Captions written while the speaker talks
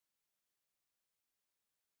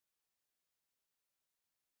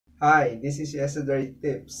Hi, this is Yesterday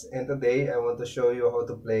Tips, and today I want to show you how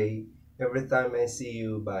to play Every Time I See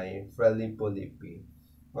You by Fra Lippo Lippi.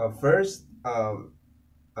 First,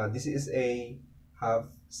 this is a half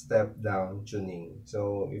step down tuning.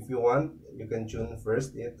 So if you want, you can tune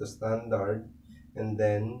first it to standard, and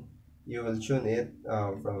then you will tune it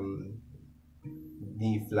from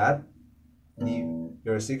D flat.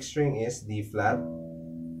 Your sixth string is D flat.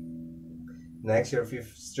 Next, your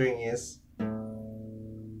fifth string is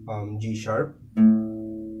G sharp.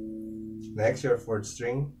 Next, your fourth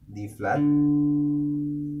string, D flat.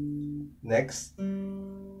 Next,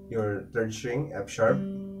 your third string, F sharp.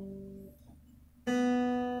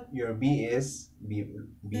 Your B is B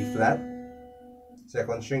flat.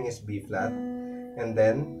 Second string is B flat. And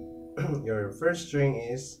then your first string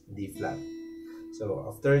is D flat.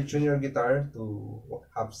 So after you tune your guitar to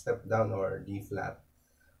half step down or D flat,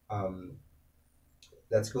 um,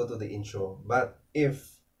 let's go to the intro. But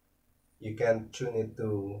if you can't tune it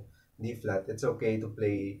to D flat, it's okay to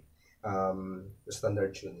play the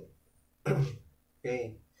standard tuning.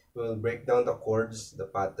 Okay, we'll break down the chords, the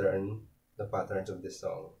patterns of this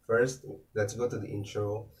song. First, let's go to the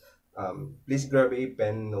intro. Please grab a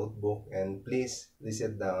pen, notebook, and please list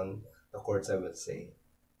it down the chords I will say.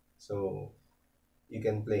 So you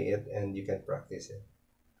can play it and you can practice it.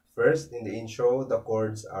 First, in the intro, the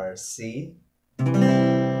chords are C,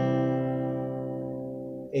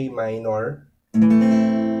 A minor,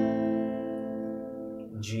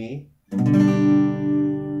 G,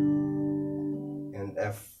 and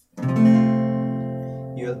F.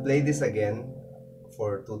 You'll play this again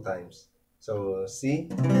for 2 times. So C,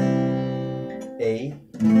 A,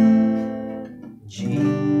 G,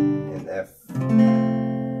 and F.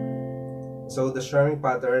 So the strumming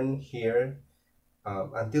pattern here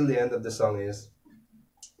until the end of the song is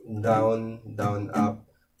down, down, up,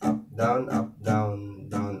 down,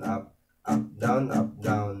 down, up, down, down, down,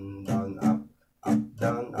 up,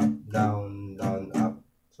 down, down, up.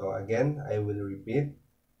 So again, I will repeat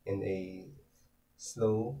in a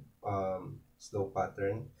slow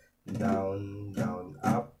pattern. Down, down,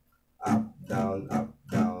 up, down, down,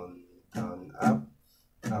 down, up,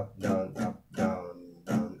 down, down, down,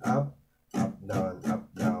 up, down, down,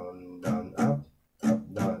 down, up, down, down,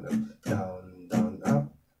 up,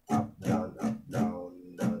 down, down,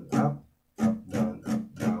 up,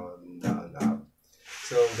 down, down, up.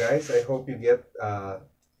 So guys, I hope you get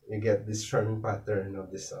this strumming pattern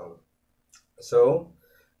of this song. So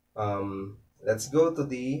let's go to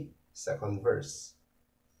the second verse.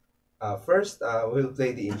 First, we'll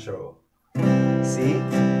play the intro. C,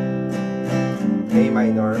 A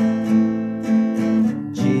minor,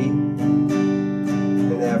 G,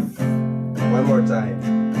 and F. One more time.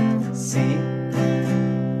 C,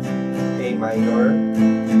 A minor,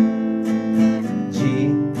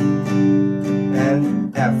 G,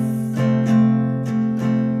 and F.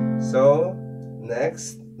 So,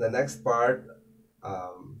 the next part,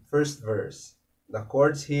 first verse. The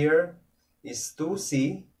chords here is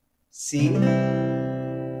 2C, C,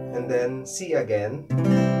 and then C again.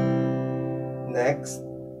 Next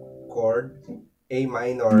chord, A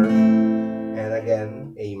minor, and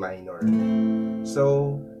again A minor.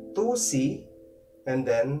 So 2C and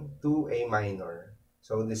then 2A minor.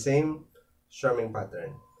 So the same strumming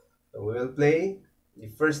pattern. So we will play the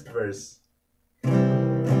first verse.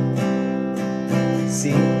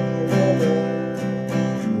 C,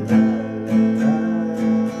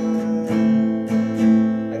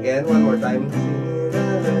 again, one more time.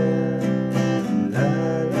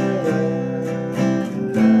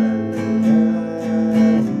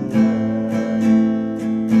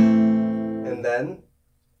 And then,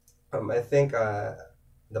 I think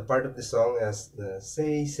the part of the song as the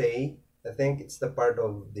say, I think it's the part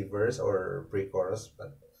of the verse or pre-chorus,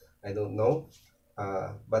 but I don't know.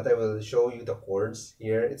 But I will show you the chords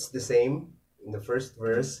here. It's the same in the first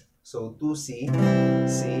verse. So 2C,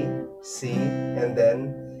 C, C, and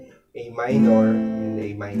then A minor and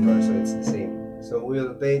A minor. So it's the same. So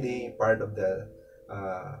we'll play the part of the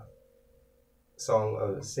song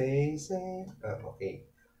of say. Okay.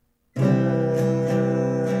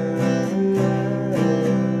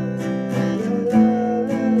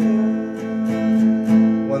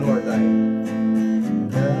 One more time.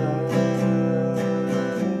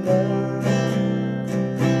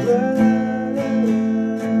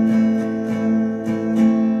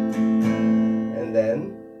 And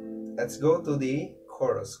then let's go to the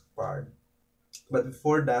chorus part. But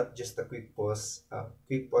before that, just a quick pause.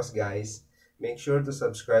 Guys. Make sure to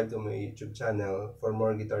subscribe to my YouTube channel for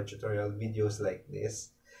more guitar tutorial videos like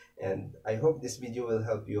this. And I hope this video will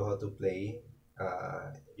help you how to play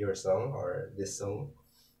your song or this song.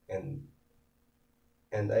 and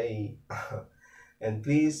I and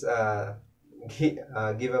please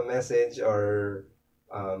give a message or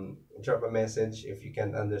drop a message if you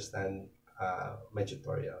can't understand my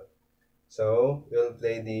tutorial. So we'll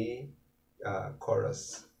play the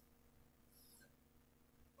chorus.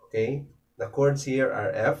 Okay, the chords here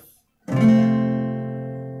are F,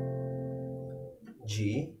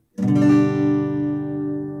 G,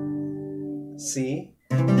 C,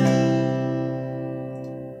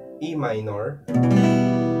 E minor.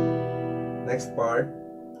 Next part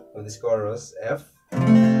of this chorus, F,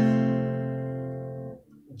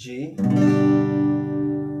 G,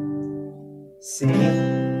 C,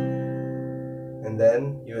 and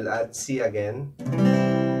then you will add C again,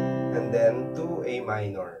 and then to A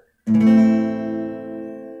minor.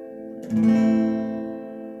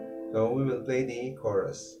 So we will play the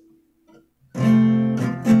chorus.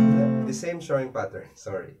 The same strumming pattern,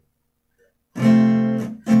 sorry.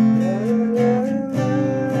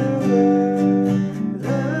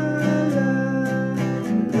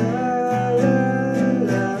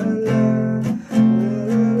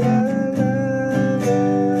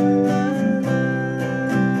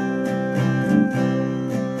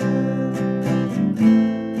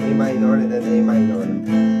 A minor and then A minor.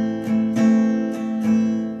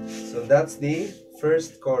 So that's the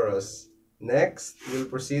first chorus. Next, we'll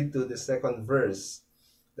proceed to the second verse.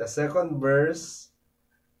 The second verse,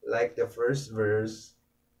 like the first verse,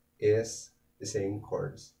 is the same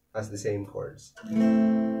chords, has the same chords.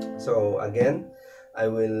 So again, I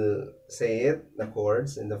will say it, the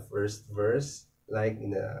chords in the first verse, like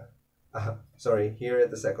in the, sorry, here at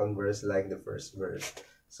the second verse, like the first verse.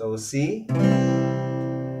 So C,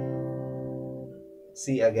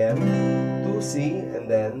 C again, to C, and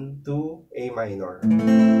then to A minor. A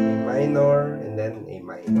minor, and then A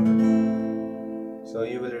minor. So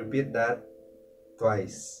you will repeat that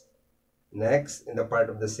twice. Next, in the part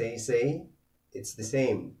of the say, it's the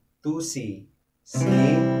same. To C, C,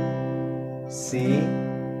 C,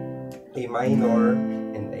 A minor,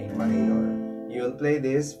 and A minor. You will play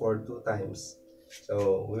this for 2 times.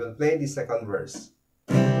 So we will play the second verse.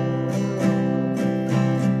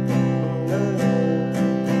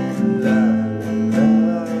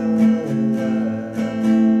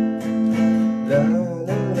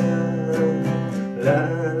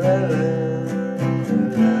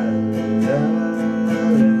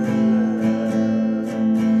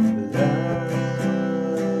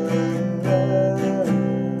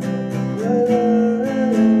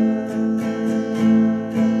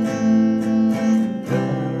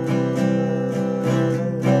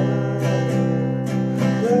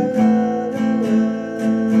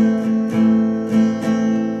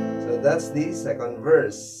 That's the second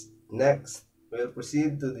verse. Next, we'll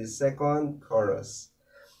proceed to the second chorus.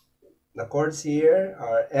 The chords here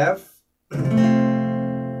are F,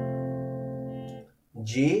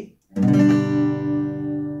 G,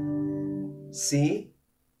 C,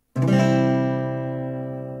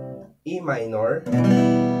 E minor.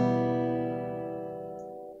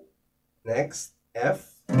 Next,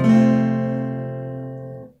 F,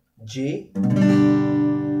 G,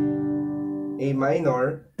 A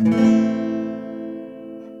minor,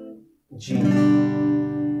 G.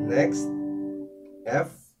 Next,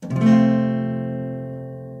 F,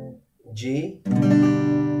 G,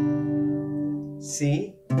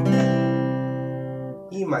 C,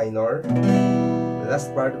 E minor. The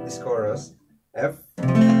last part of this chorus, F,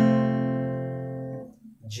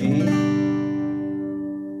 G,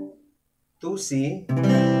 to C,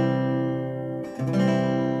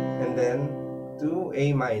 and then to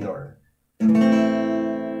A minor.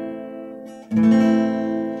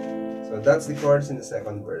 So that's the chords in the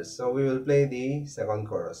second verse. So we will play the second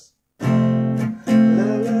chorus.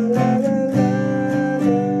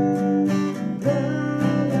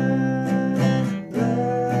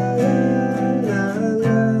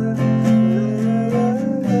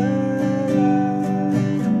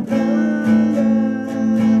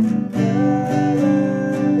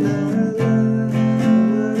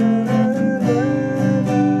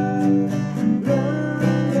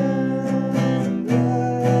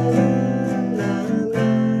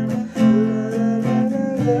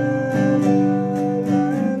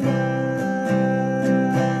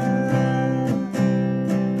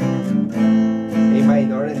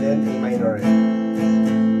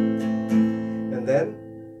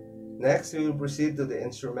 Next, we will proceed to the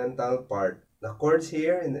instrumental part. The chords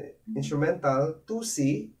here in the instrumental, to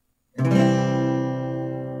C, and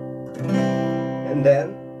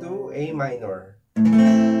then to A minor.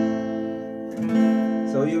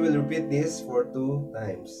 So you will repeat this for 2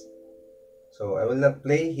 times. So I will not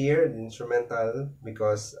play here the instrumental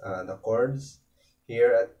because the chords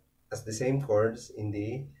here as the same chords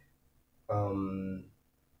um,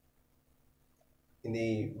 in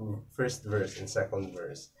the first verse and second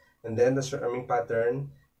verse, and then the strumming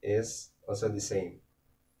pattern is also the same.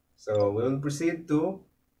 So we will proceed to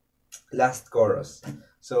last chorus.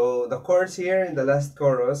 So the chords here in the last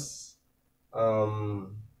chorus,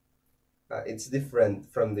 um, it's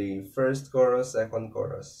different from the first chorus, second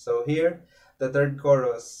chorus. So here, the third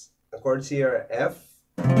chorus, the chords here are F,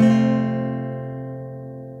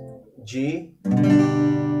 G,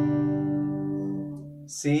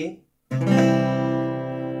 C,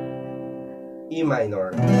 E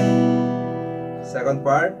minor. Second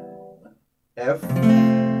part, F,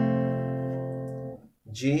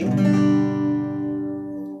 G,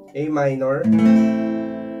 A minor,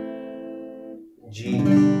 G.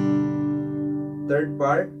 Third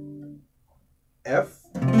part, F,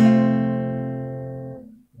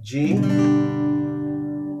 G,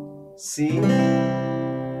 C,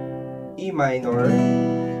 E minor,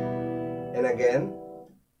 and again,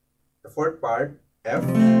 the fourth part, F,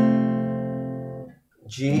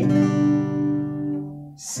 G,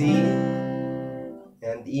 C,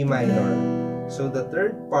 and E minor. So the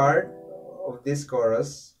third part of this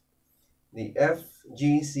chorus, the F,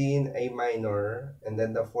 G, C, and A minor, and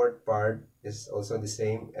then the fourth part is also the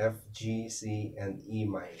same, F, G, C, and E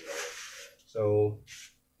minor. So,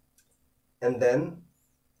 and then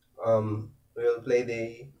we will play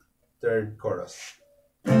the third chorus.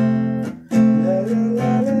 La, la,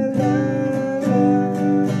 la,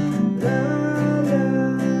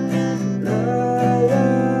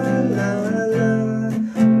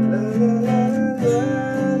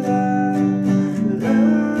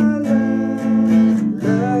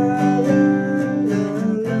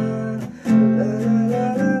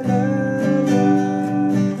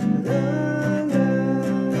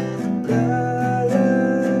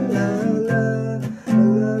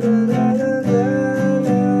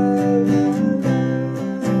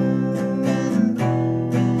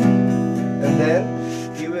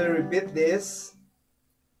 repeat this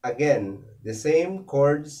again, the same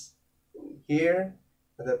chords here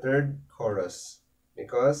at the third chorus,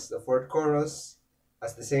 because the fourth chorus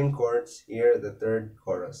has the same chords here at the third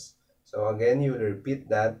chorus. So again, you will repeat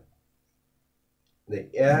that, the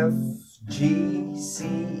F, G, C,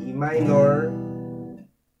 E minor,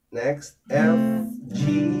 next F,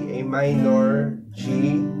 G, A minor,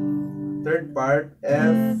 G, third part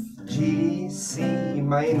F, G, C, E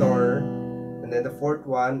minor, and then the fourth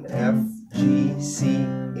one, F, G, C,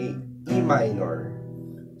 A, E minor.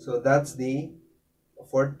 So that's the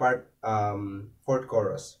fourth part, fourth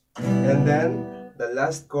chorus. And then the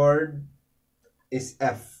last chord is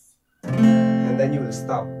F, and then you will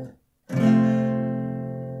stop.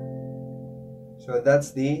 So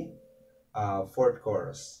that's the fourth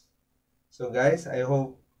chorus. So guys, I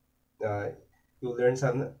hope you learn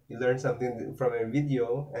something from my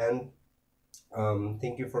video, and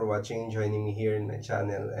thank you for watching and joining me here in my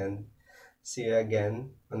channel, and see you again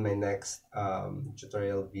on my next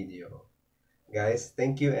tutorial video. Guys,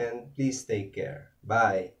 thank you, and please take care.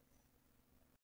 Bye.